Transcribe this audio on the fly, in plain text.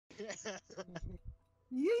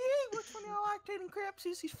Yeah, which one of y'all lactating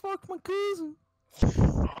crapsies? He's fucked my cousin.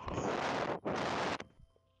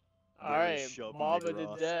 Alright, Mob of the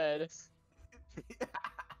Dead.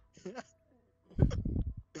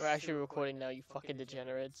 We're actually recording now, you fucking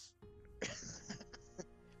degenerates.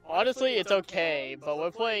 Honestly, it's okay, but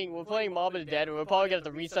we're playing Mob of the Dead, and we're probably gonna have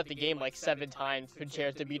to reset the game like 7 times for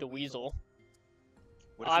Chairs to beat the Weasel.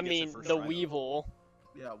 I mean, the Weevil.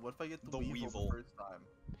 Yeah, what if I get the Weevil the first time?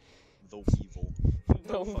 The Weevil. The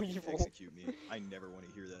Don't fucking Weevil. execute me. I never want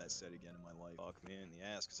to hear that said again in my life. Fuck me in the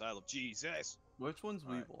ass, cause I love Jesus. Which one's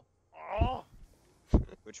Weevil? Oh!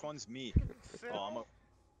 Which one's me? Oh,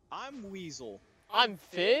 I'm Weasel. I'm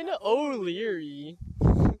Finn O'Leary.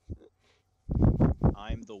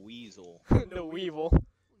 I'm the Weasel. The Weevil. The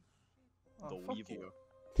fuck Weevil. you.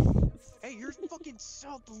 Hey, you're fucking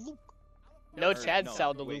Sal DeLuca. No, Chad no,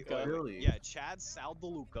 Sal wait, DeLuca. Really? Yeah, Chad Sal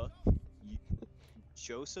DeLuca.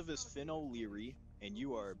 Joseph is Finn O'Leary, and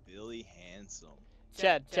you are Billy Handsome.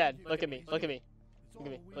 Chad, look at me, look at me. Look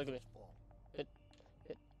at me, look at me.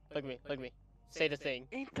 Look at me, look at me. Say the thing.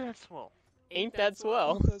 Ain't that swell? Ain't that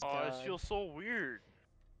swell? Oh, this feels so weird.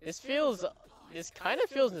 This kind of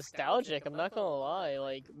feels nostalgic, I'm not gonna lie.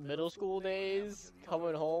 Like, middle school days,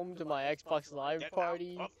 coming home to my Xbox Live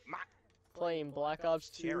party, playing Black Ops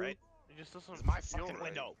 2. Yeah, right. It just doesn't It's my feel fucking right.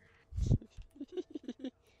 window.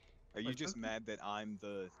 Are you just mad that I'm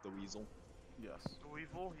the Weasel? Yes. The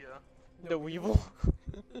Weevil, yeah. The Weevil?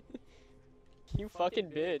 You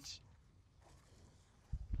fucking bitch.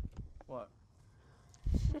 What?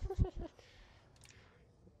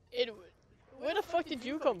 Where the fuck did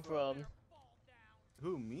you come from?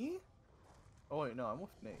 Who, me? Oh wait, no, I'm with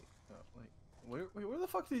Nate. No, wait, where the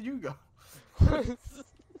fuck did you go?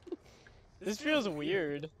 This feels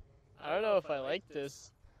weird. I don't know if I like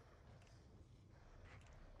this.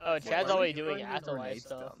 Oh, Chad's Why are already you doing throwing your afterlife grenades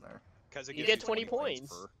stuff. down there? Cause it You gives get 20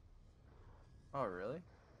 points. per. Oh really?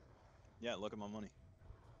 Yeah, look at my money.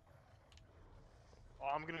 Oh,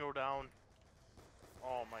 I'm gonna go down.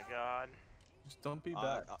 Oh my god. Just don't be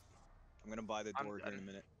bad. I'm gonna buy the door here in a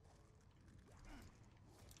minute.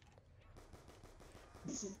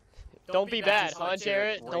 Don't be bad, huh,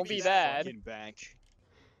 Jarrett? Don't be bad. Fucking bank.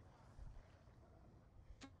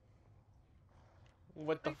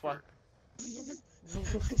 What the fuck?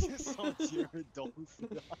 So Jared, don't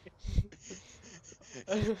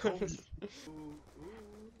I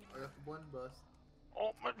got the blend bust.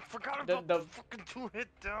 Oh, I forgot The- about the fucking 2-hit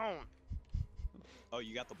down. Oh,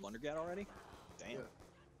 you got the Blundergat already? Damn. Yeah.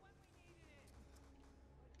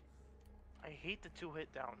 I hate the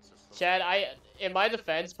 2-hit down system. Chad, in my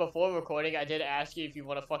defense, before recording, I did ask you if you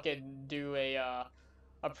want to fucking do a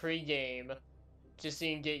pre-game, just so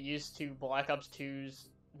you can get used to Black Ops 2's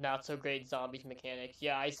not so great zombies mechanics.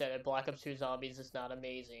 Yeah, I said it. Black Ops 2 zombies is not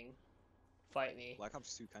amazing. Fight me. Black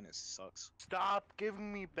Ops 2 kind of sucks. Stop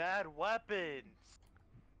giving me bad weapons.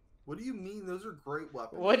 What do you mean? Those are great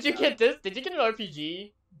weapons. What'd you get this? Did you get an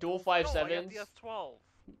RPG? Dual 5.7s? No, I got the S12.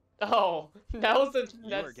 Oh, that was a. You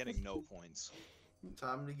That's... are getting no points.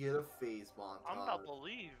 Time to get a phase montage. I'm about to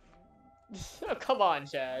leave. Oh, come on, I'm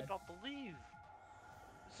Chad. about to leave.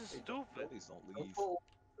 This is stupid. Please don't Don't leave. pull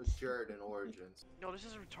the Jared in Origins. No, this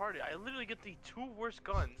is retarded. I literally get the 2 worst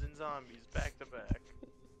guns in zombies back to back.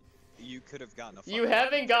 You could have gotten a. You fucking-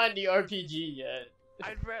 haven't gotten the RPG yet.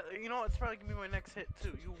 I'd rather, you know, it's probably gonna be my next hit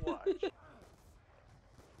too. You watch.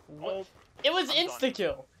 Well, it was I'm done.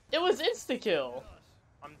 insta-kill. It was insta-kill.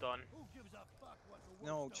 I'm done.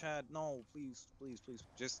 No, Chad, no, please, please, please.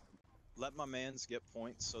 Just let my mans get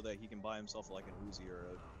points so that he can buy himself like an Uzi or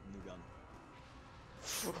a new gun.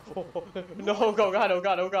 No, oh god, oh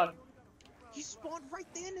god, oh god. He spawned right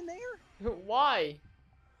then and there. Why?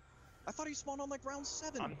 I thought he spawned on like round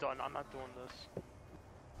 7. I'm done. I'm not doing this.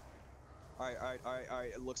 Alright.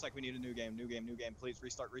 It looks like we need a new game. New game. Please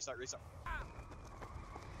restart.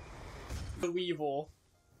 The Weevil.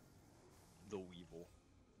 The Weevil.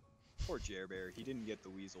 Poor Jerbear. He didn't get the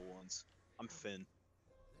Weasel once. I'm Finn.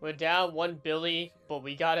 We're down 1 Billy, but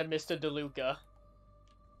we got a Mr. DeLuca.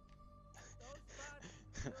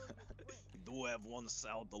 We do have one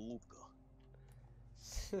Sal DeLuca.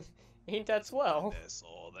 Ain't that swell? That's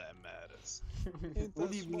all that matters. What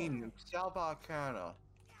do you mean? Sal Volcano.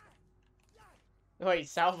 Wait,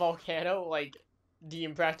 Sal Volcano? Like, the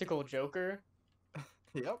Impractical Joker?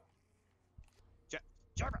 Yep.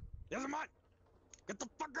 Jerbear, these are mine. Get the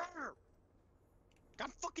fuck out of here.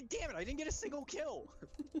 God fucking damn it! I didn't get a single kill.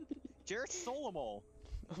 Jared stole them all.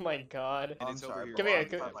 Oh my god. And I'm it's sorry. over Come here.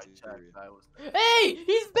 here, Last come- time I checked, I was there. Hey!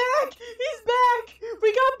 He's back! He's back!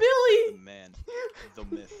 We got The Billy! man, the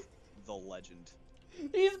myth, the legend.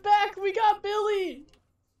 He's back! We got Billy!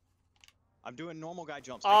 I'm doing normal guy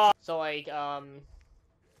jumps. So like, yeah,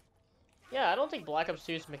 I don't think Black Ops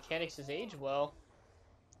 2's mechanics has aged well.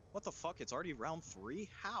 What the fuck? It's already round 3?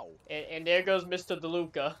 How? And there goes Mr.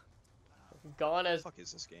 DeLuca. Gone as... What the fuck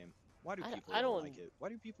is this game? Why do I people don't- like it? Why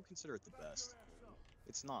do people consider it the best?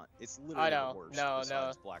 It's not. It's I literally know. the worst No,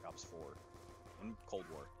 besides Black Ops 4 and Cold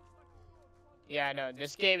War. Yeah, no,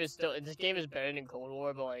 this game is better than Cold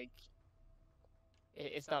War, but like,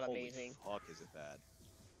 it's not Holy amazing. fuck, is it bad?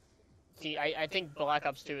 See, I think Black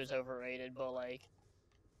Ops 2 is overrated, but like,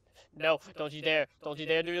 no, don't you dare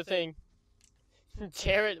do the thing.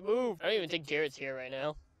 Jarrett, move! I don't even think Jarrett's here right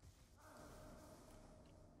now.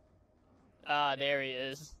 Ah, there he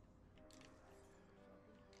is.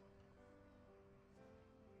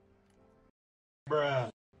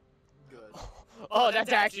 Good. Oh,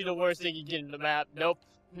 that's actually the worst thing you get in the map. Nope.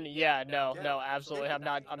 Yeah, no, absolutely. I'm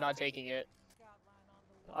not taking it.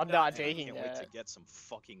 I'm not Man, taking I can't wait that. to get some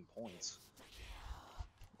fucking points.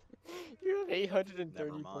 You have 830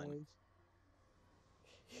 Never mind. points.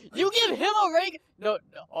 You give him a ring? No,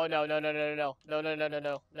 no. Oh no.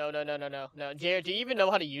 Jared, do you even know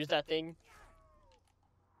how to use that thing?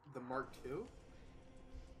 The Mark II?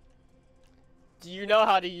 Do you know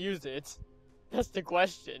how to use it? That's the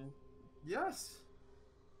question. Yes.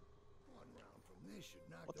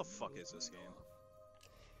 What the fuck is this game?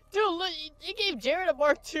 Dude, look, it gave Jared a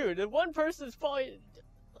Mark II. The one person's probably...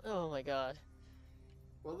 Oh my god.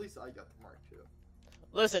 Well, at least I got the Mark II.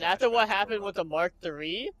 Listen, after what happened with the Mark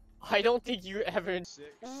III, I don't think you ever...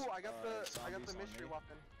 Ooh, I got the mystery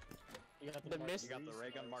weapon. You got You got the ray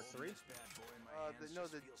gun Mark III? No,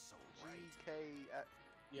 the GK.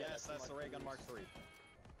 Yes, that's the ray gun Mark III.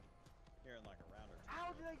 Here in like a round or two.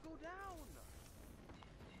 How did I go down?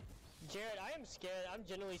 Jared, I am scared. I'm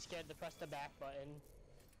genuinely scared to press the back button.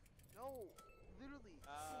 No, literally.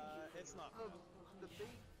 It's not. The fake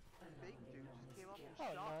dude just came up and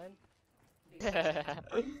Oh, shot man.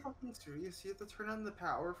 me. Are you fucking serious? You have to turn on the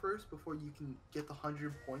power first before you can get the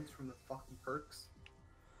 100 points from the fucking perks?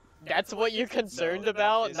 That's what you're concerned No, that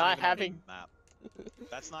about? isn't Not even on the having... map.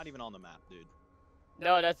 That's not even on the map, dude.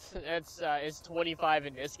 No, it's 25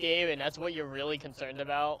 in this game, and that's what you're really concerned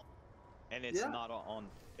about? And it's Yeah. not on.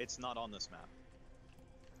 It's not on this map.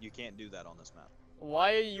 You can't do that on this map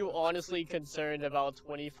Why are you honestly concerned about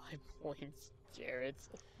 25 points, Jared?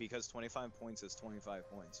 because 25 points is 25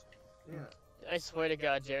 points. Yeah. I swear to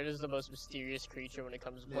God, Jared is the most mysterious creature when it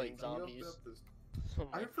comes to Yeah, playing can you open zombies. up this- Oh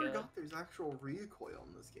my I God. forgot there's actual recoil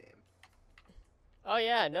in this game. Oh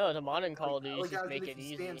yeah, no, the modern Call of Duty Like, just as make in it if you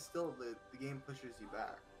easy. stand still, the game pushes you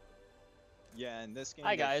back. Yeah, in this game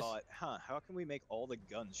Hi, they guys. thought, how can we make all the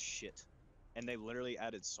guns shit? And they literally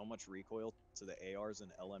added so much recoil to the ARs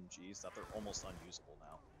and LMGs that they're almost unusable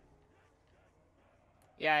now.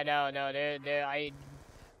 Yeah, no, I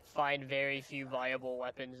find very few viable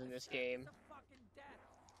weapons in this game.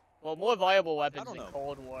 Well, more viable weapons don't than know.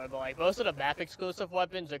 Cold War, but like most of the map exclusive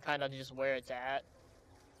weapons are kind of just where it's at.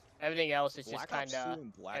 Everything else is just Black Ops kind 2 of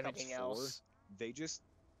and Black Ops everything 4, else. they just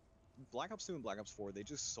Black Ops 2 and Black Ops 4, they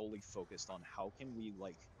just solely focused on how can we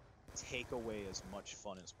like take away as much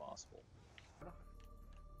fun as possible.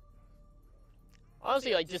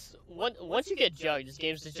 Honestly, like just once you get jugged, this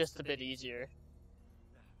game's just a bit easier.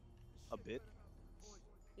 A bit.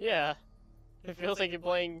 Yeah, it feels like you're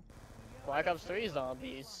playing Black Ops 3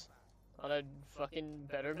 zombies on a fucking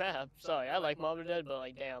better map. Sorry, I like Mob of the Dead, but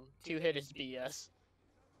like, damn, 2-hit is BS.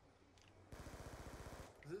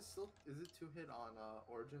 Is it 2-hit on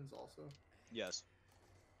Origins also? Yes.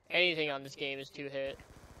 Anything on this game is 2-hit.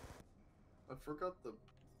 I forgot the,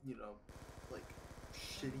 like,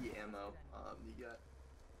 shitty ammo you get.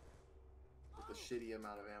 With the shitty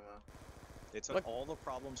amount of ammo. They took What? all the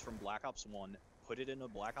problems from Black Ops 1, put it into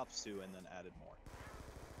Black Ops 2, and then added more.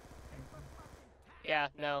 Yeah,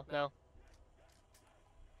 no.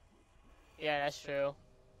 Yeah, that's true.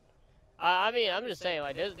 I mean, I'm just saying,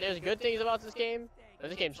 like, there's good things about this game, but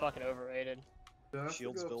this game's fucking overrated. Do I have to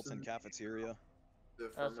Shields go up built to in cafeteria. the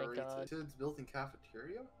Oh, thank infirmary God. to- It's built in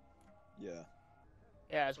cafeteria? Yeah.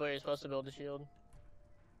 Yeah, that's where you're supposed to build the shield.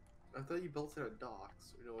 I thought you built it at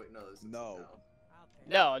docks. No, wait, no, this is No.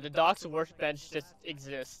 No, the docks workbench just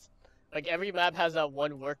exists. Like, every map has that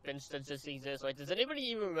one workbench that just exists. Like, does anybody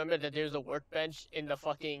even remember that there's a workbench in the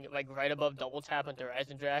fucking, like, right above Double Tap on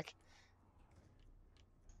Horizon Jack?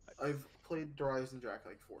 I've played Horizon Jack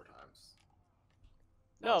like 4 times.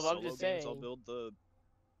 No, On but I'm solo just games, I'll saying. build the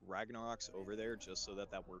Ragnaroks over there just so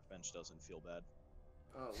that workbench doesn't feel bad.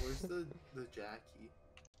 Where's the Jackie?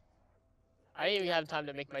 I didn't even have time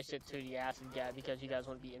to make my shit to the acid gap because you guys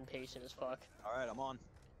want to be impatient as fuck. Alright, I'm on.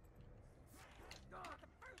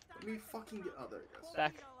 Let me fucking get. Oh, there it goes.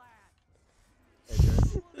 Back.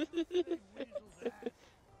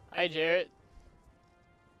 Hi, Jarrett.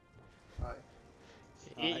 Hi.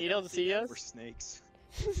 You don't see us? We're snakes.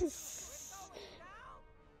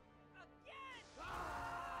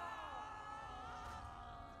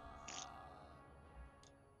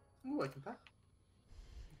 Ooh, I can pack.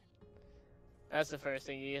 That's the first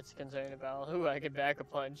thing he gets concerned about. Ooh, I could back a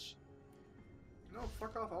punch. No,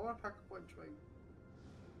 fuck off. I want to pack a punch, mate.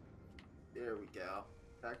 There we go.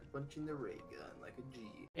 Pack a punch in the ray gun like a G.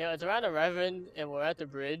 Yeah, it's around 11 and we're at the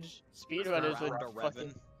bridge. Speedrunners would Round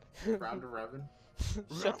fucking... Round 11.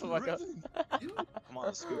 Shut the fuck up. Come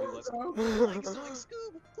on, Scooby, let's go. Like Zoink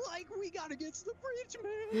Scoob, like we gotta get to the bridge,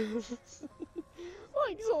 man.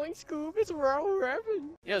 Like Zoink Scoop, it's round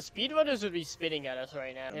 11. You know, speedrunners would be spitting at us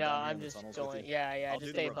right now. I'm You know, down here I'm in the just tunnels with going... you. Yeah, I'll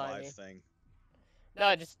just do the stay by revive me. thing.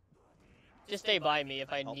 No, just stay by me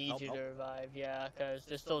if I Help, need help, you help. to revive, yeah, because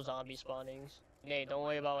there's still zombie spawnings. Nate, don't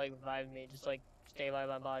worry about, like, reviving me, just, like, stay by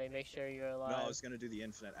my body, make sure you're alive. No, I was gonna do the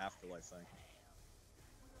infinite afterlife thing.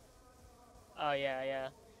 Oh, yeah.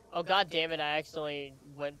 Oh, god damn it, I accidentally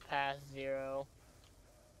went past 0.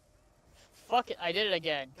 Fuck it, I did it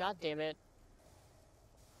again, god damn it.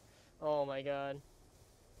 Oh my god.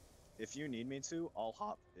 If you need me to, I'll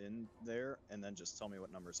hop in there and then just tell me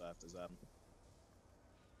what numbers I have to zap.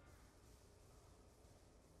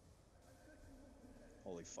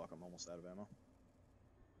 Holy fuck, I'm almost out of ammo.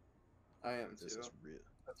 I am This too. is real.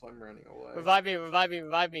 That's why I'm running away.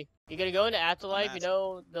 Revive me. You gonna go into Afterlife, you asking.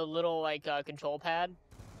 know, the little, like, control pad?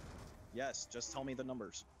 Yes, just tell me the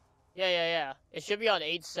numbers. Yeah. It should be on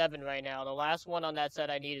 8-7 right now. The last one on that set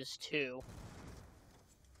I need is 2.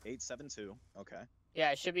 872, okay.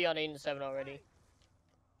 Yeah, it should be on 8 and 7 already.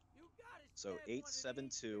 So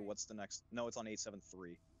 872, what's the next? No, it's on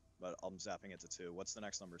 873, but I'm zapping it to 2. What's the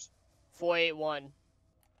next numbers? 481.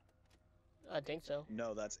 I think so.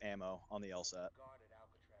 No, that's ammo on the LSAT.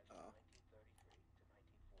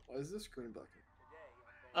 Why is this screen black?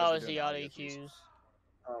 Oh, we're it's doing the audio audio cues. cues.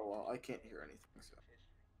 Oh well, I can't hear anything. So.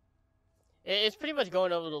 It's pretty much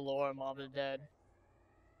going over the lore of Mob of the Dead.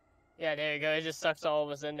 Yeah, there you go. It just sucks all of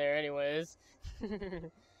us in there anyways. Alright,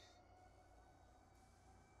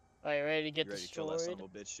 ready to get You ready to kill that son destroyed?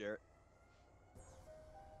 of a bitch, Jarrett?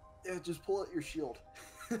 Yeah, just pull out your shield.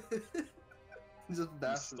 Just He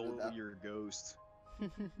bash him to stole death. your ghost.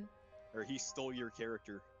 Or he stole your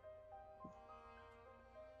character.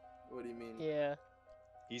 What do you mean? Yeah.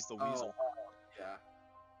 He's the Oh, weasel. yeah.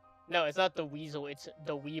 No, it's not the Weasel, it's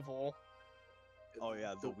the Weevil. Oh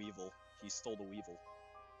yeah, the Weevil. He stole the Weevil.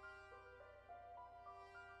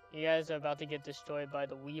 You guys are about to get destroyed by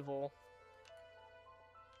the Weevil.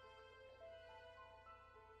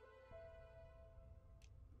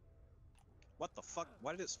 What the fuck?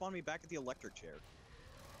 Why did it spawn me back at the electric chair?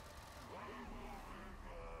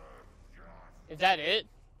 Is that it?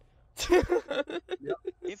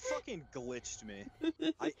 It fucking glitched me.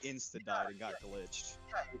 I insta-died and got glitched.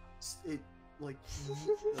 It like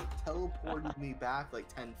teleported me back like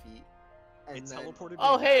 10 feet. And It then teleported me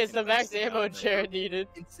Oh, back hey, it's the and max insta-downed ammo me. Jared needed.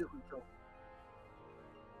 instantly killed.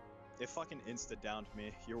 It fucking insta-downed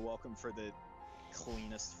me. You're welcome for the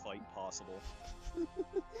cleanest fight possible.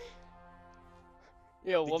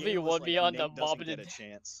 Yo, The game was 1v1 me on Nate the doesn't Mob of the get a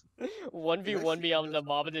chance. 1v1 me on the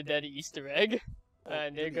Mob of the Dead Easter egg.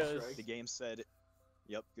 And there Good Easter goes egg. The game said,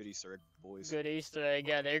 "Yep, good Easter egg, boys." good Easter egg.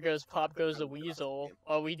 Yeah, there goes Pop Goes the Weasel.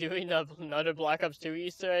 Are we doing another Black Ops 2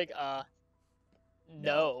 Easter egg?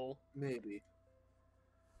 No. Maybe.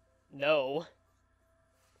 No.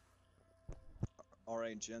 All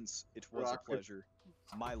right, gents, it was a Rocket. pleasure.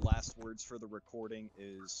 My last words for the recording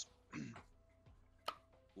is,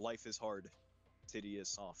 life is hard, titty is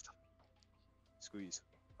soft. Squeeze.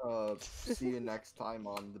 See you next time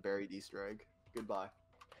on the buried Easter egg. Goodbye.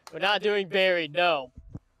 We're not doing buried, no.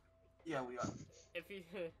 Yeah, we are. If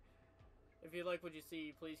you like what you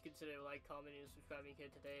see, please consider like, commenting, and subscribing here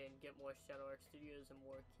today, and get more Shadow Arc Studios and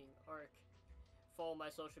more King Arc. Follow my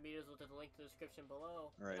social medias with the link in the description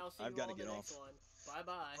below. All right, and I'll see I've you gotta all in the get next off. one. Bye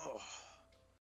bye. Oh.